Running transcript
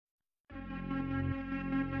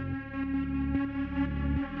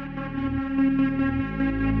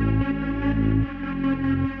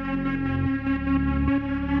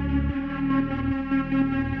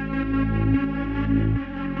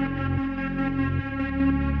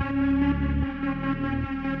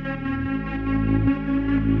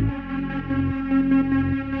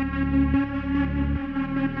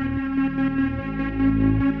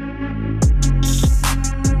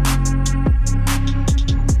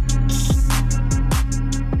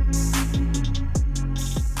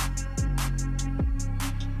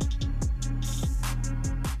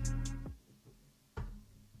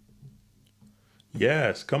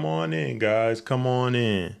Yes, come on in, guys. Come on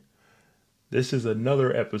in. This is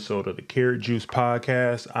another episode of the Carrot Juice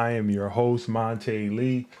Podcast. I am your host, Monte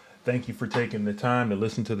Lee. Thank you for taking the time to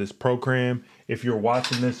listen to this program. If you're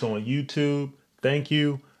watching this on YouTube, thank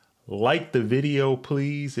you. Like the video,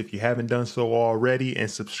 please, if you haven't done so already,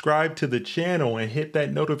 and subscribe to the channel and hit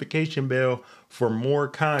that notification bell for more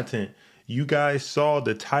content. You guys saw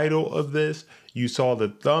the title of this. You saw the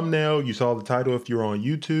thumbnail. You saw the title if you're on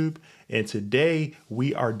YouTube. And today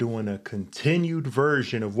we are doing a continued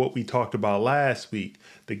version of what we talked about last week,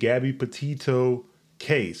 the Gabby Petito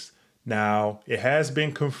case. Now, it has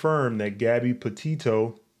been confirmed that Gabby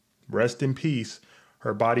Petito, rest in peace,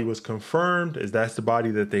 her body was confirmed as that's the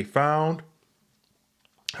body that they found.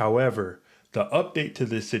 However, the update to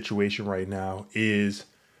this situation right now is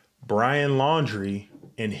Brian Laundrie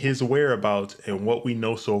and his whereabouts and what we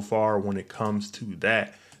know so far when it comes to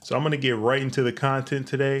that. So I'm going to get right into the content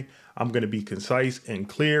today. I'm going to be concise and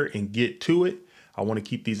clear and get to it. I want to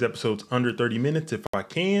keep these episodes under 30 minutes if I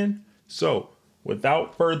can. So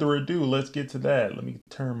without further ado, let's get to that. Let me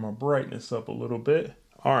turn my brightness up a little bit.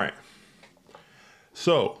 All right.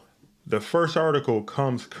 So the first article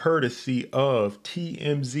comes courtesy of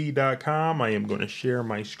TMZ.com. I am going to share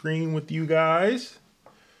my screen with you guys.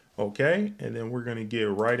 Okay. And then we're going to get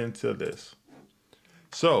right into this.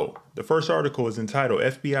 So the first article is entitled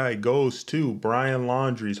FBI Goes to Brian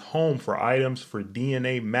Laundrie's Home for Items for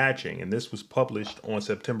DNA Matching. And this was published on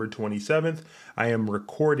September 27th. I am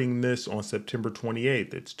recording this on September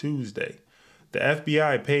 28th. It's Tuesday. The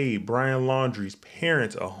FBI paid Brian Laundrie's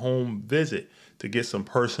parents a home visit to get some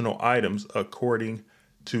personal items, according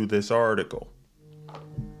to this article.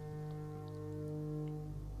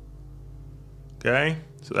 Okay,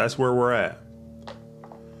 so that's where we're at.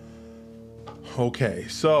 Okay,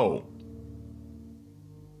 so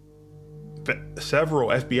several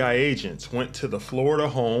FBI agents went to the Florida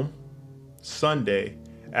home Sunday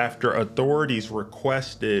after authorities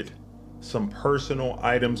requested some personal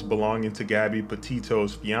items belonging to Gabby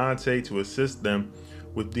Petito's fiance to assist them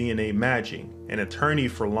with DNA matching. An attorney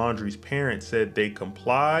for Laundrie's parents said they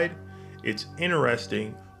complied. It's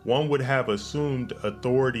interesting. One would have assumed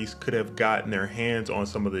authorities could have gotten their hands on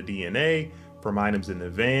some of the DNA from items in the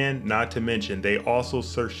van. Not to mention, they also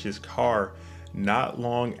searched his car not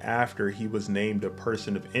long after he was named a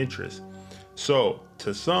person of interest. So,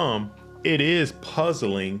 to some, it is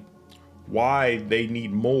puzzling why they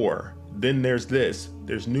need more. Then there's this.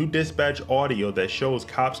 There's new dispatch audio that shows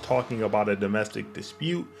cops talking about a domestic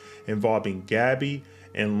dispute involving Gabby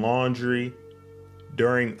and Laundrie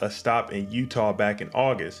during a stop in Utah back in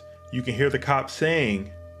August. You can hear the cops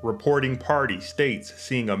saying, reporting party states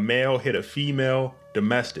seeing a male hit a female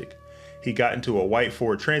domestic. He got into a white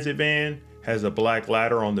Ford Transit van, has a black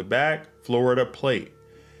ladder on the back, Florida plate.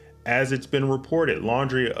 As it's been reported,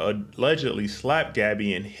 Laundrie allegedly slapped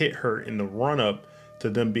Gabby and hit her in the run-up to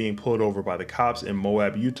them being pulled over by the cops in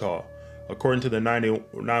Moab, Utah. According to the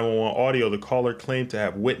 911 audio, the caller claimed to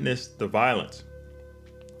have witnessed the violence.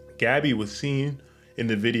 Gabby was seen in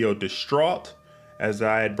the video distraught, as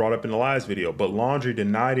I had brought up in the last video, but Laundrie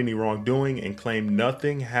denied any wrongdoing and claimed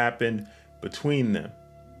nothing happened between them.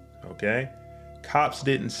 Okay? Cops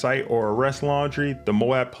didn't cite or arrest Laundrie. The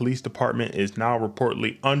Moab Police Department is now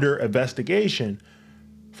reportedly under investigation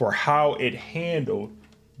for how it handled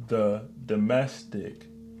the domestic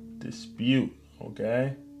dispute.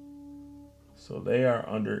 Okay? So they are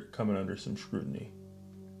coming under some scrutiny.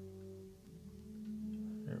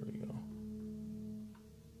 There we go.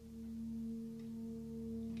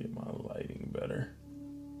 Get my lighting better.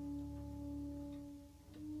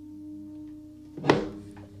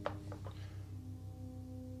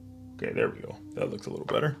 Okay, there we go. That looks a little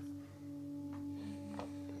better.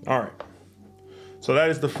 All right. So that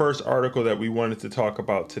is the first article that we wanted to talk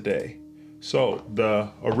about today. So the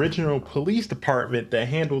original police department that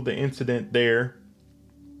handled the incident there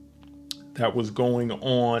that was going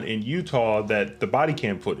on in Utah, that the body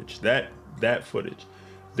cam footage, that footage,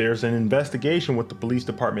 there's an investigation with the police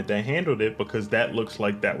department that handled it, because that looks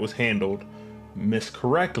like that was handled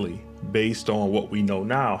miscorrectly based on what we know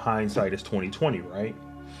now. Hindsight is 2020, right?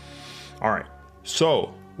 All right.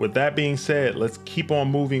 So with that being said, let's keep on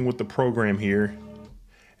moving with the program here.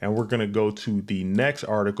 And we're going to go to the next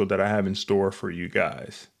article that I have in store for you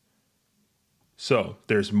guys. So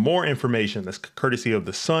there's more information that's courtesy of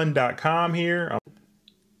thesun.com here.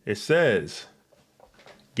 It says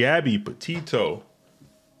Gabby Petito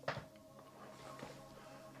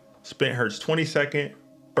spent her 22nd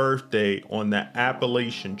birthday on the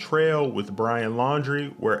Appalachian Trail with Brian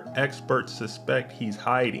Laundrie, where experts suspect he's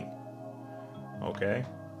hiding. Okay.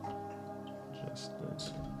 Just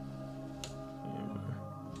let's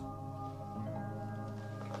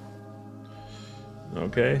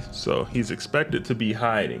Okay, so he's expected to be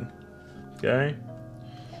hiding. Okay,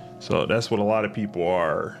 so that's what a lot of people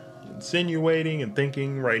are insinuating and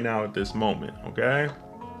thinking right now at this moment. Okay,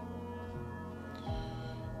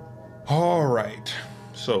 all right,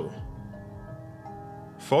 so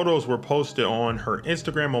photos were posted on her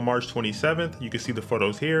Instagram on March 27th. You can see the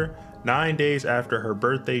photos here. 9 days after her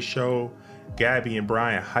birthday show, Gabby and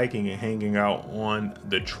Brian hiking and hanging out on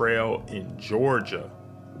the trail in Georgia.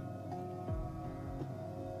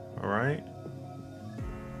 All right.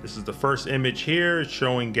 This is the first image here. It's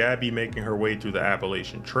showing Gabby making her way through the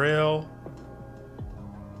Appalachian Trail.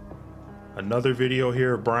 Another video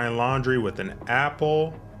here of Brian Laundrie with an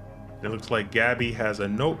apple. It looks like Gabby has a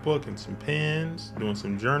notebook and some pens, doing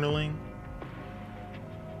some journaling.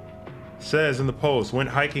 Says in the post, went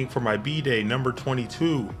hiking for my B-Day number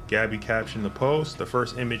 22. Gabby captioned the post. The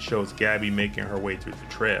first image shows Gabby making her way through the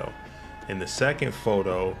trail. In the second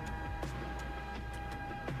photo,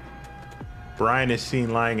 Brian is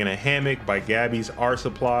seen lying in a hammock by Gabby's art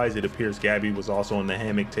supplies. It appears Gabby was also in the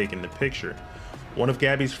hammock taking the picture. One of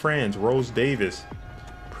Gabby's friends, Rose Davis,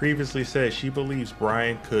 previously said she believes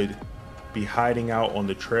Brian could be hiding out on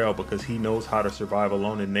the trail because he knows how to survive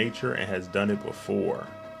alone in nature and has done it before.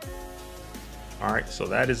 All right, so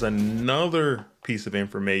that is another piece of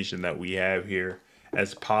information that we have here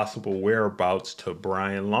as possible whereabouts to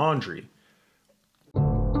Brian Laundrie.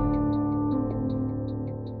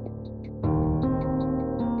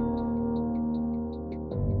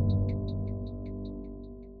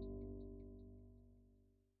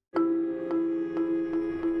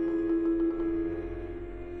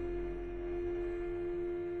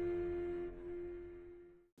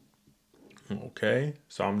 Okay,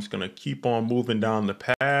 so I'm just gonna keep on moving down the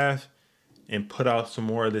path and put out some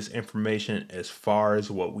more of this information as far as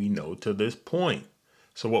what we know to this point.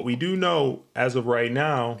 So what we do know as of right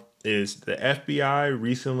now is the FBI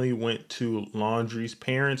recently went to Laundrie's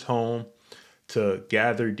parents' home to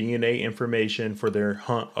gather DNA information for their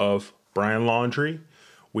hunt of Brian Laundrie.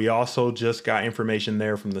 We also just got information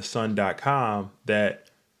there from thesun.com that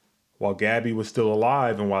while Gabby was still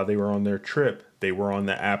alive and while they were on their trip, they were on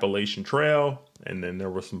the Appalachian Trail. And then there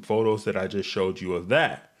were some photos that I just showed you of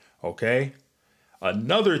that. Okay.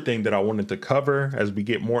 Another thing that I wanted to cover as we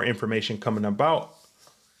get more information coming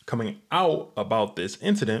out about this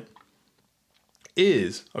incident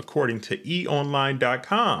is, according to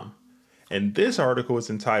eonline.com. And this article is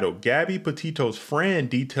entitled, Gabby Petito's Friend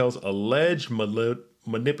Details Alleged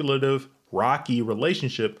Manipulative Rocky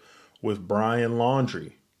Relationship with Brian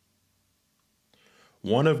Laundrie.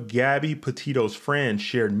 One of Gabby Petito's friends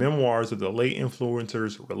shared memoirs of the late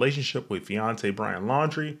influencer's relationship with fiance Brian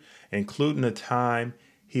Laundrie, including the time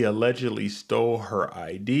he allegedly stole her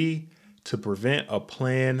ID to prevent a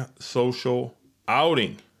planned social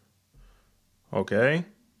outing. Okay.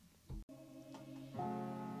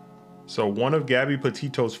 So one of Gabby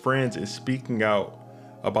Petito's friends is speaking out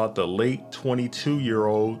about the late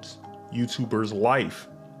 22-year-old's YouTuber's life.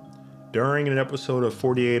 During an episode of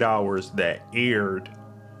 48 Hours that aired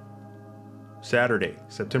Saturday,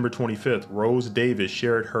 September 25th, Rose Davis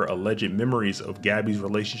shared her alleged memories of Gabby's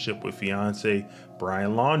relationship with fiance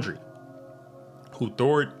Brian Laundrie,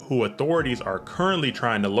 who authorities are currently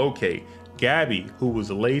trying to locate. Gabby, who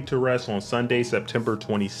was laid to rest on Sunday, September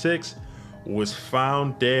 26th, was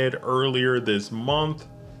found dead earlier this month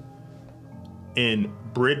in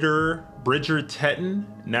Bridger-Teton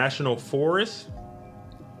National Forest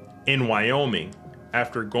in Wyoming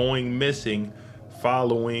after going missing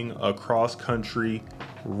following a cross-country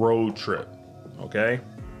road trip. Okay,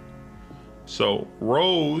 so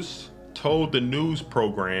Rose told the news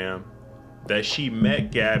program that she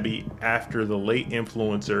met Gabby after the late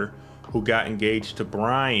influencer, who got engaged to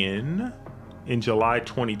Brian in July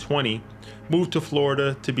 2020, moved to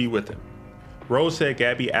Florida to be with him. Rose said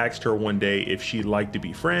Gabby asked her one day if she'd like to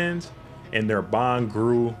be friends, and their bond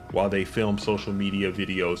grew while they filmed social media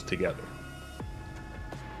videos together.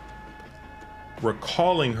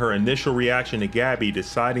 Recalling her initial reaction to Gabby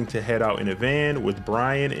deciding to head out in a van with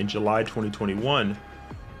Brian in July 2021,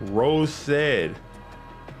 Rose said,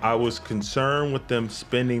 I was concerned with them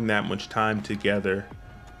spending that much time together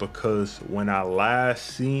because when I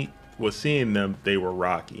last was seeing them, they were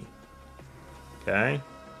rocky. Okay?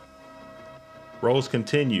 Rose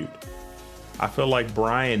continued, I feel like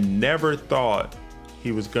Brian never thought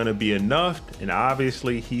he was gonna be enough, and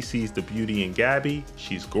obviously he sees the beauty in Gabby.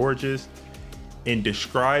 She's gorgeous. In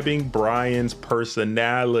describing Brian's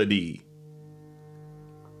personality,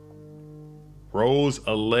 Rose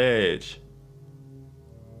alleged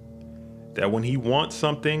that when he wants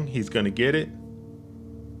something, he's gonna get it.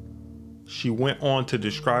 she went on to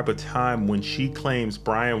describe a time when she claims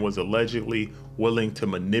Brian was allegedly willing to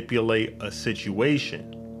manipulate a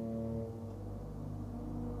situation.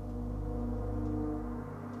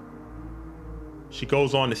 She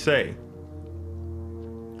goes on to say,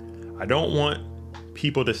 I don't want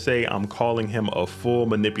people to say I'm calling him a full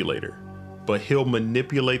manipulator, but he'll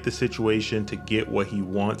manipulate the situation to get what he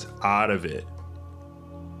wants out of it.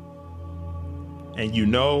 And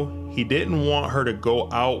he didn't want her to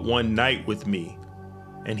go out one night with me,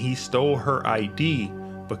 and he stole her ID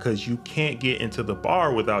because you can't get into the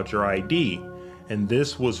bar without your ID, and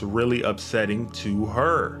this was really upsetting to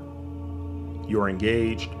her. You're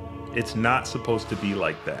engaged. It's not supposed to be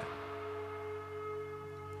like that.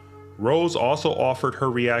 Rose also offered her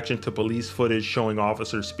reaction to police footage showing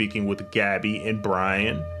officers speaking with Gabby and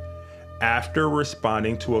Brian after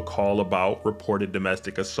responding to a call about reported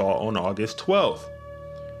domestic assault on August 12th.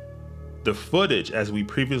 The footage, as we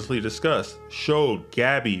previously discussed, showed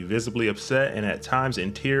Gabby visibly upset and at times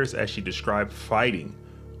in tears as she described fighting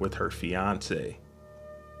with her fiance.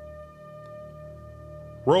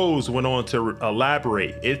 Rose went on to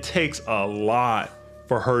elaborate, it takes a lot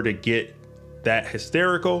for her to get that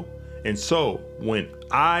hysterical. And so when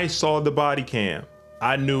I saw the body cam,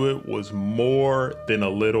 I knew it was more than a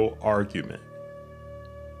little argument.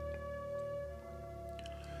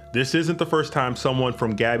 This isn't the first time someone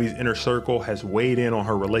from Gabby's inner circle has weighed in on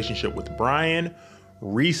her relationship with Brian.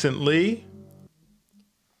 Recently,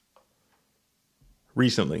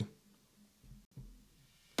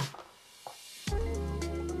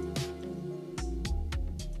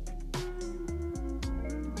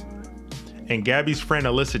 and Gabby's friend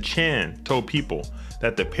Alyssa Chan told People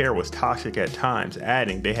that the pair was toxic at times,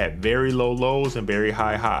 adding they had very low lows and very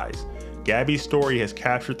high highs. Gabby's story has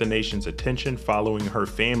captured the nation's attention following her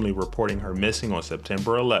family reporting her missing on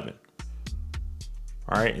September 11th.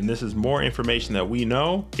 All right, and this is more information that we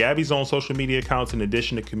know. Gabby's own social media accounts, in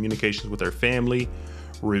addition to communications with her family,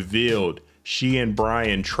 revealed she and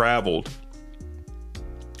Brian traveled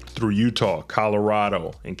through Utah,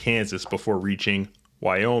 Colorado, and Kansas before reaching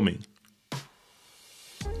Wyoming.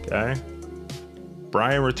 Okay.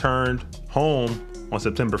 Brian returned home on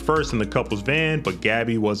September 1st in the couple's van, but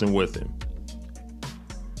Gabby wasn't with him.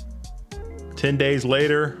 10 days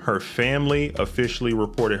later, her family officially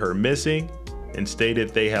reported her missing and stated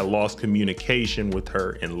they had lost communication with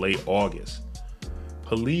her in late August.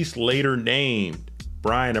 Police later named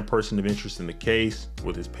Brian a person of interest in the case,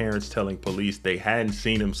 with his parents telling police they hadn't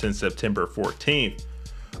seen him since September 14th.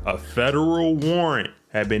 A federal warrant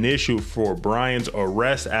had been issued for Brian's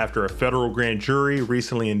arrest after a federal grand jury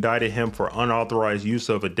recently indicted him for unauthorized use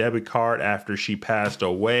of a debit card after she passed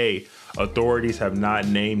away. Authorities have not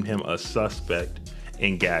named him a suspect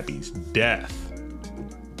in Gabby's death.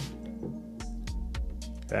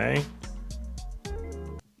 Okay.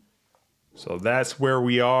 So that's where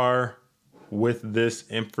we are with this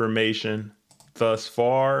information thus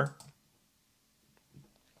far.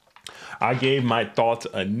 I gave my thoughts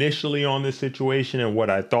initially on this situation and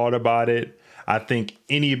what I thought about it. I think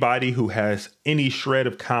anybody who has any shred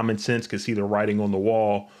of common sense can see the writing on the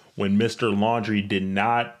wall. When Mr. Laundrie did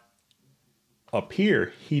not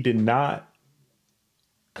appear, he did not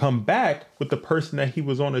come back with the person that he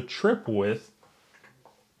was on a trip with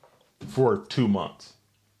for 2 months.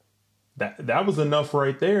 That was enough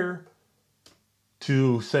right there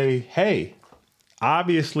to say, hey,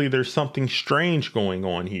 obviously there's something strange going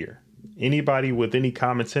on here. Anybody with any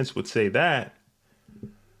common sense would say that.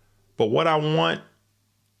 But what I want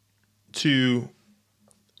to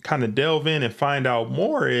kind of delve in and find out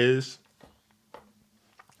more is,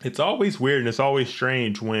 it's always weird and it's always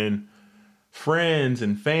strange when friends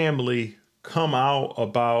and family come out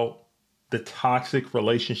about the toxic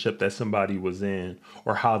relationship that somebody was in,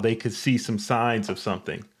 or how they could see some signs of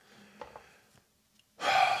something.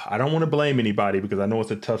 I don't want to blame anybody because I know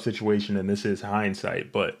it's a tough situation and this is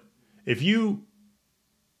hindsight, but if you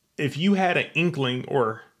had an inkling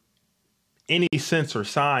or any sense or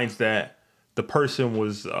signs that the person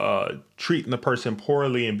was treating the person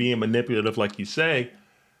poorly and being manipulative, like you say,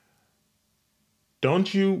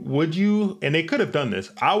 would you, and they could have done this,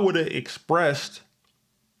 I would have expressed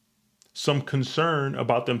some concern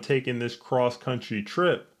about them taking this cross-country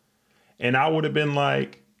trip. And I would have been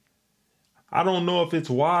like, I don't know if it's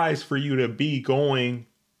wise for you to be going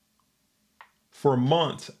for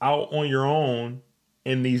months out on your own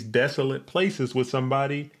in these desolate places with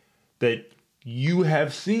somebody that you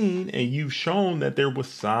have seen and you've shown that there was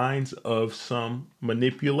signs of some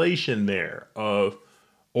manipulation there, of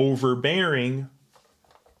overbearing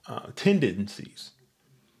tendencies.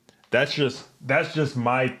 That's just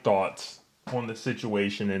my thoughts on the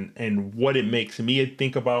situation and what it makes me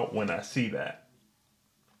think about when I see that.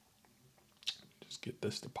 Just get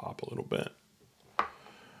this to pop a little bit.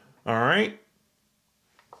 All right.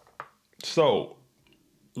 So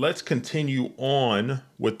let's continue on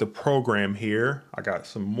with the program here. I got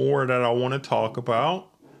some more that I want to talk about.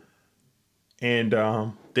 And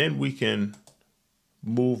then we can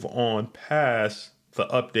move on past the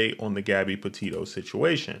update on the Gabby Petito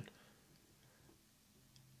situation.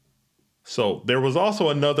 So there was also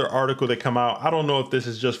another article that came out. I don't know if this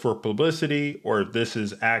is just for publicity or if this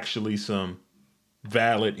is actually some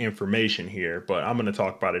valid information here, but I'm going to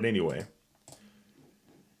talk about it anyway.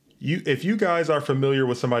 If you guys are familiar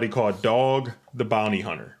with somebody called Dog the Bounty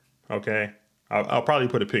Hunter, okay? I'll probably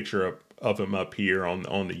put a picture of him up here on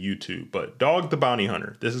the YouTube, but Dog the Bounty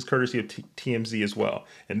Hunter, this is courtesy of TMZ as well.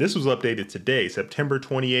 And this was updated today, September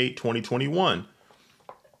 28, 2021.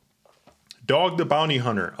 Dog the Bounty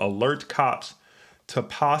Hunter alert cops to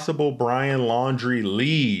possible Brian Laundrie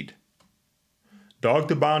lead. Dog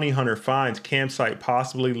the Bounty Hunter finds campsite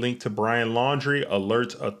possibly linked to Brian Laundrie,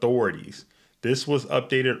 alerts authorities. This was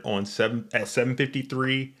updated at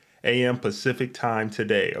 7:53 a.m. Pacific time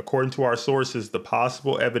today. According to our sources, the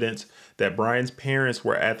possible evidence that Brian's parents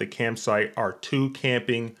were at the campsite are 2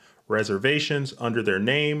 camping reservations under their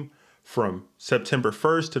name from September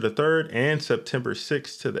 1st to the 3rd and September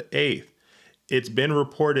 6th to the 8th. It's been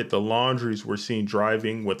reported the Laundries were seen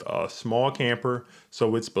driving with a small camper,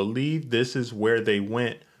 so it's believed this is where they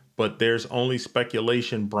went, but there's only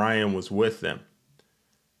speculation Brian was with them.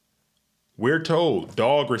 We're told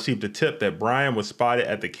Dog received a tip that Brian was spotted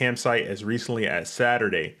at the campsite as recently as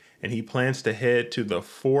Saturday, and he plans to head to the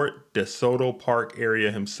Fort DeSoto Park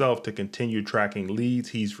area himself to continue tracking leads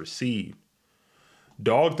he's received.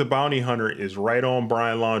 Dog the Bounty Hunter is right on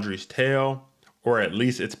Brian Laundrie's tail, or at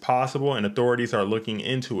least it's possible, and authorities are looking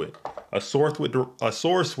into it. A source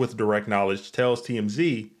with direct knowledge tells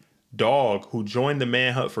TMZ Dog, who joined the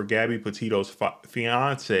manhunt for Gabby Petito's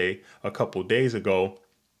fiance a couple days ago,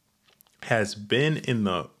 has been in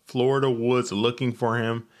the Florida woods looking for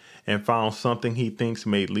him and found something he thinks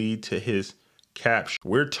may lead to his capture.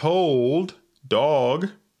 We're told Dog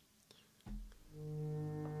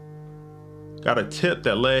got a tip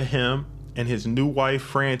that led him and his new wife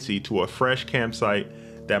Francie to a fresh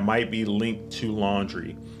campsite that might be linked to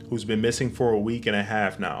Laundrie, who's been missing for a week and a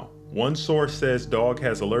half now. One source says Dog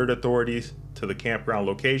has alerted authorities to the campground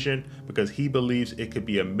location because he believes it could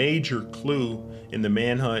be a major clue in the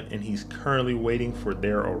manhunt, and he's currently waiting for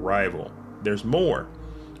their arrival. There's more.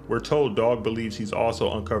 We're told Dog believes he's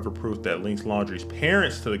also uncovered proof that links Laundrie's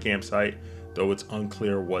parents to the campsite, though it's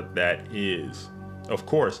unclear what that is. Of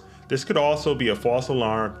course, this could also be a false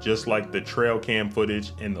alarm, just like the trail cam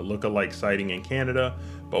footage and the look-alike sighting in Canada,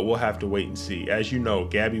 but we'll have to wait and see. As you know,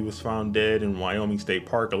 Gabby was found dead in Wyoming State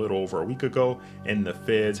Park a little over a week ago, and the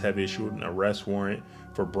feds have issued an arrest warrant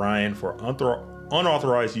for Brian for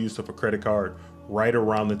unauthorized use of a credit card right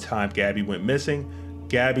around the time Gabby went missing.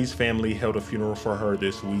 Gabby's family held a funeral for her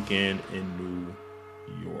this weekend in New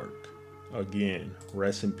York. Again,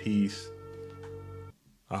 rest in peace.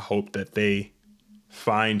 I hope that they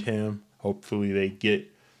find him. Hopefully they get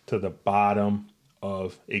to the bottom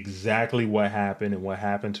of exactly what happened and what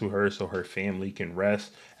happened to her so her family can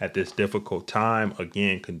rest at this difficult time.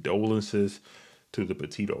 Again, condolences to the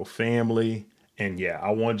Petito family. And yeah,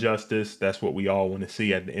 I want justice. That's what we all want to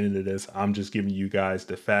see at the end of this. I'm just giving you guys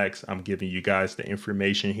the facts. I'm giving you guys the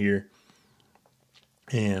information here.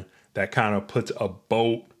 And that kind of puts a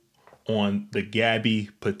bow on the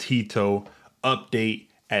Gabby Petito update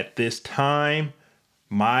at this time.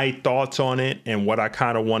 My thoughts on it and what I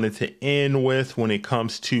kind of wanted to end with when it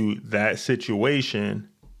comes to that situation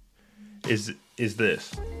is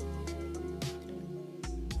this.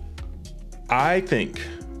 I think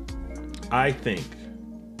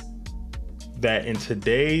that in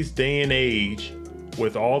today's day and age,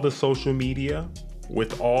 with all the social media,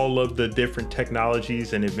 with all of the different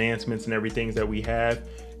technologies and advancements and everything that we have,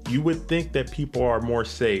 you would think that people are more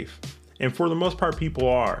safe. And for the most part, people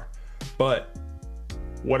are. But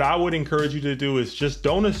what I would encourage you to do is just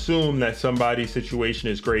don't assume that somebody's situation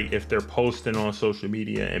is great if they're posting on social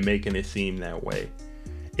media and making it seem that way.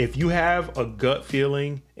 If you have a gut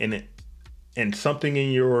feeling and something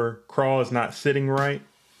in your craw is not sitting right,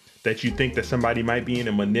 that you think that somebody might be in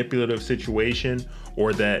a manipulative situation,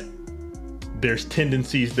 or that there's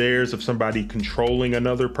tendencies there of somebody controlling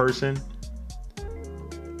another person,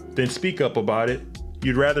 then speak up about it.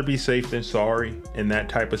 You'd rather be safe than sorry in that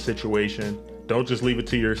type of situation. Don't just leave it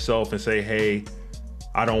to yourself and say, hey,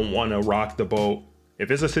 I don't want to rock the boat. If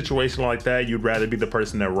it's a situation like that, you'd rather be the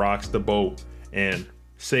person that rocks the boat and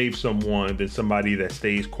save someone than somebody that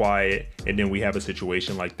stays quiet, and then we have a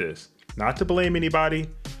situation like this. Not to blame anybody,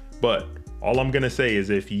 but all I'm gonna say is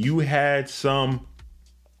if you had some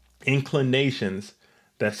inclinations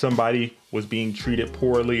that somebody was being treated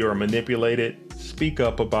poorly or manipulated, speak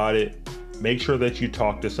up about it. Make sure that you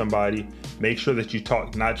talk to somebody. Make sure that you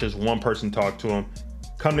talk, not just one person talk to them.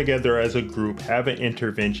 Come together as a group, have an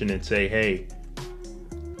intervention and say, hey,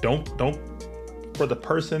 don't, for the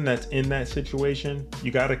person that's in that situation,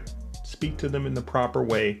 you gotta speak to them in the proper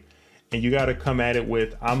way. And you gotta come at it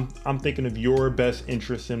with, I'm thinking of your best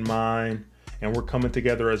interests in mind, and we're coming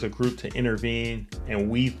together as a group to intervene, and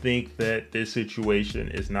we think that this situation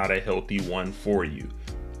is not a healthy one for you.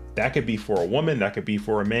 That could be for a woman, that could be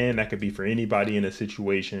for a man, that could be for anybody in a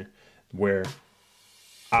situation where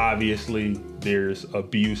obviously there's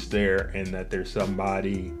abuse there and that there's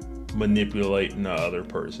somebody manipulating the other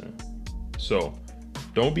person. So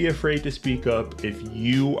don't be afraid to speak up if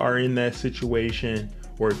you are in that situation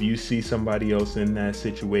or if you see somebody else in that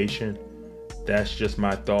situation. That's just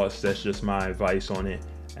my thoughts. That's just my advice on it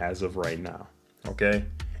as of right now. Okay.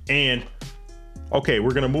 And okay,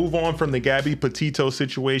 we're going to move on from the Gabby Petito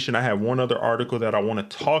situation. I have one other article that I want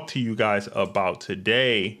to talk to you guys about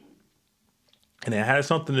today. And it has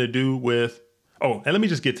something to do with, and let me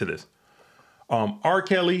just get to this. R.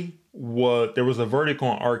 Kelly there was a verdict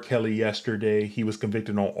on R. Kelly yesterday. He was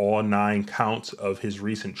convicted on all 9 counts of his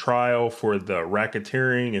recent trial for the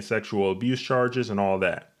racketeering and sexual abuse charges and all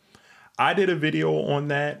that. I did a video on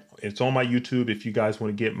that. It's on my YouTube if you guys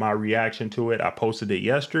want to get my reaction to it. I posted it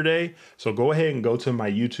yesterday. So go ahead and go to my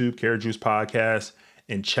YouTube, Carrot Juice Podcast,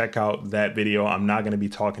 and check out that video. I'm not going to be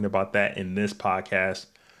talking about that in this podcast,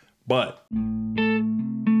 but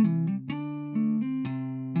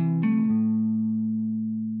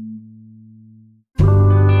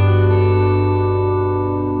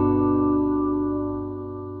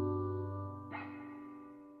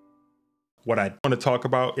what I want to talk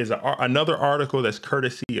about is another article that's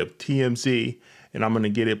courtesy of TMZ, and I'm going to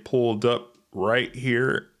get it pulled up right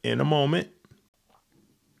here in a moment.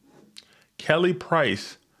 Kelly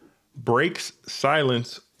Price breaks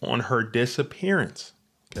silence on her disappearance.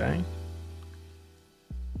 Okay.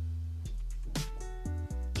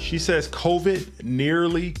 She says COVID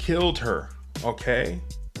nearly killed her. Okay.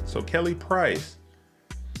 So Kelly Price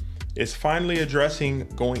is finally addressing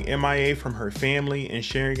going MIA from her family and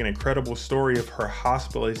sharing an incredible story of her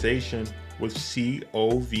hospitalization with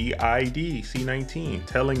COVID-19,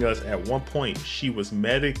 telling us at one point she was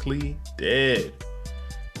medically dead.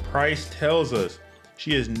 Price tells us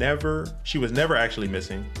she was never actually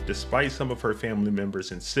missing, despite some of her family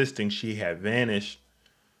members insisting she had vanished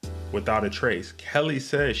without a trace. Kelly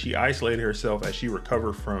says she isolated herself as she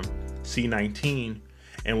recovered from C-19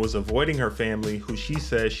 and was avoiding her family, who she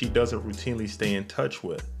says she doesn't routinely stay in touch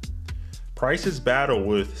with. Price's battle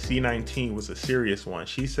with C-19 was a serious one.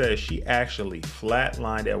 She says she actually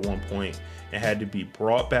flatlined at one point and had to be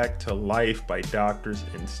brought back to life by doctors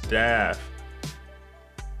and staff.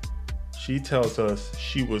 She tells us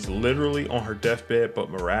she was literally on her deathbed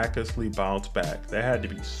but miraculously bounced back. That had to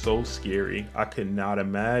be so scary. I could not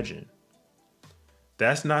imagine.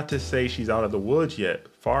 That's not to say she's out of the woods yet.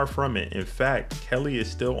 Far from it. In fact, Kelly is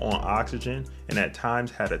still on oxygen and at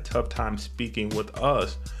times had a tough time speaking with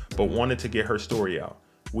us, but wanted to get her story out.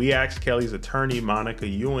 We asked Kelly's attorney, Monica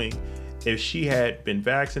Ewing, if she had been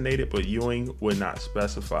vaccinated, but Ewing would not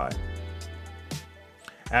specify.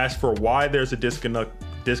 As for why there's a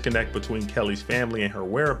disconnect between Kelly's family and her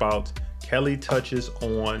whereabouts, Kelly touches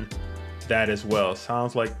on that as well.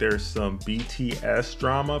 Sounds like there's some BTS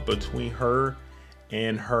drama between her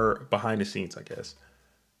and her behind the scenes, I guess.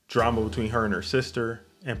 Drama between her and her sister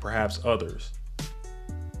and perhaps others.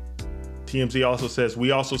 TMZ also says,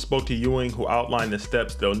 we also spoke to Ewing, who outlined the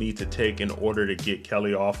steps they'll need to take in order to get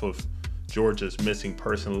Kelly off of Georgia's missing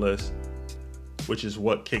person list, which is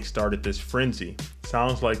what kickstarted this frenzy.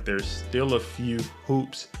 Sounds like there's still a few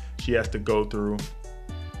hoops she has to jump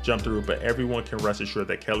through, but everyone can rest assured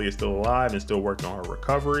that Kelly is still alive and still working on her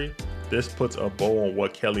recovery. This puts a bow on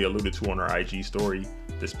what Kelly alluded to on her IG story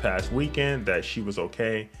this past weekend, that she was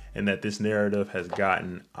okay and that this narrative has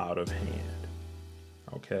gotten out of hand.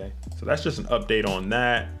 Okay, so that's just an update on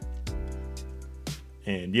that.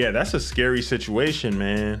 And yeah, that's a scary situation,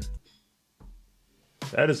 man.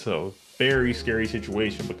 That is a very scary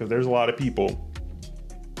situation because there's a lot of people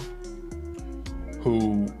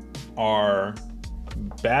who are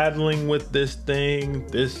battling with this thing.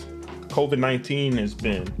 This COVID-19 has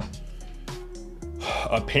been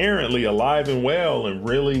apparently alive and well and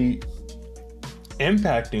really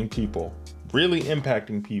impacting people. really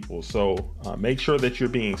impacting people. So make sure that you're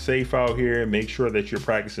being safe out here, and make sure that you're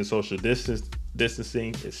practicing social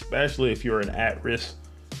distancing, especially if you're an at-risk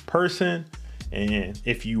person and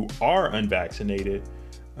if you are unvaccinated,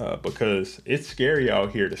 because it's scary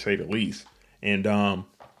out here, to say the least. And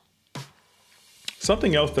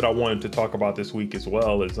something else that I wanted to talk about this week as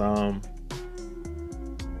well is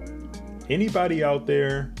anybody out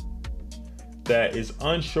there that is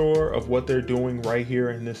unsure of what they're doing right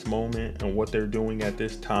here in this moment and what they're doing at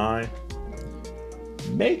this time,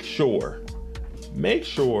 make sure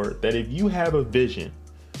that if you have a vision,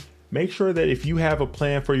 make sure that if you have a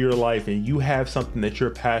plan for your life and you have something that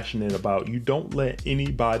you're passionate about, you don't let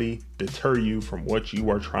anybody deter you from what you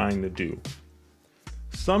are trying to do.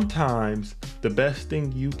 Sometimes the best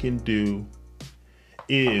thing you can do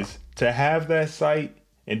is to have that sight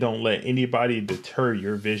and don't let anybody deter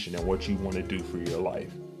your vision and what you want to do for your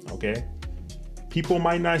life. Okay? People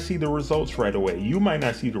might not see the results right away. You might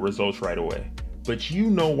not see the results right away, but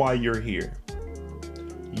you know why you're here.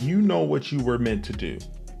 You know what you were meant to do.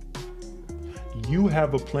 You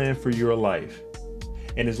have a plan for your life.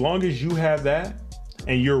 And as long as you have that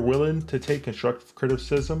and you're willing to take constructive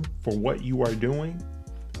criticism for what you are doing,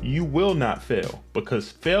 you will not fail,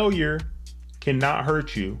 because failure cannot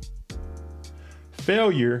hurt you.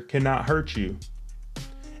 Failure cannot hurt you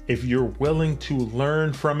if you're willing to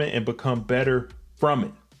learn from it and become better from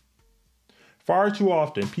it. Far too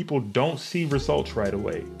often, people don't see results right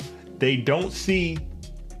away. They don't see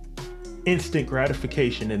instant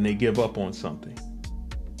gratification and they give up on something.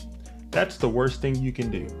 That's the worst thing you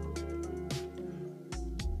can do.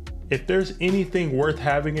 If there's anything worth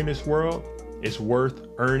having in this world, it's worth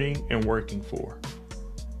earning and working for.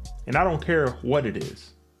 And I don't care what it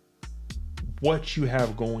is, what you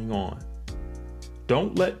have going on.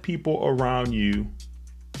 Don't let people around you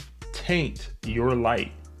taint your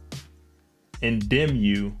light and dim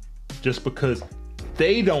you just because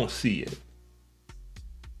they don't see it.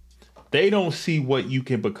 They don't see what you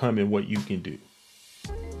can become and what you can do.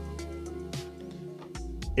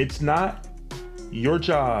 It's not your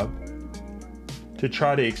job to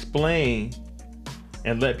try to explain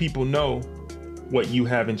and let people know what you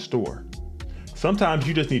have in store. Sometimes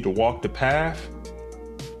you just need to walk the path,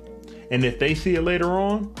 and if they see it later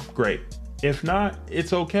on, great. If not,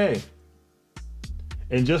 it's okay.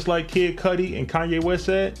 And just like Kid Cudi and Kanye West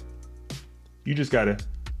said, you just gotta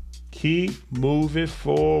keep moving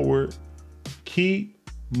forward. Keep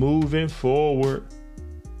moving forward.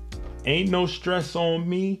 Ain't no stress on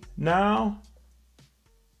me now.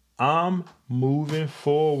 I'm moving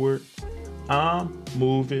forward. I'm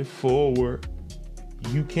moving forward.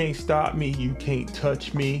 You can't stop me. You can't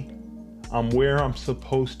touch me. I'm where I'm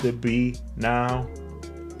supposed to be now.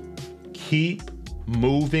 Keep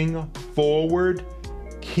moving forward.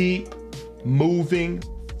 Keep moving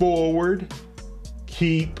forward.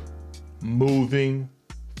 Keep moving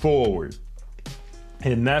forward.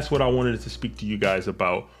 And that's what I wanted to speak to you guys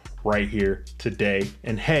about right here today.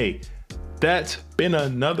 And hey, that's been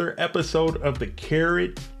another episode of the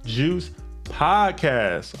Carrot Juice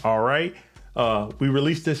Podcast. All right. We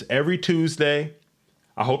release this every Tuesday.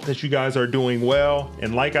 I hope that you guys are doing well.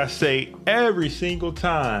 And like I say every single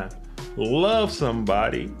time, love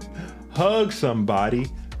somebody, hug somebody,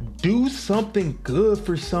 do something good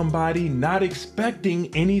for somebody, not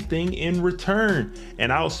expecting anything in return.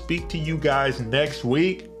 And I'll speak to you guys next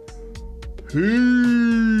week.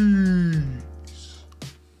 Peace.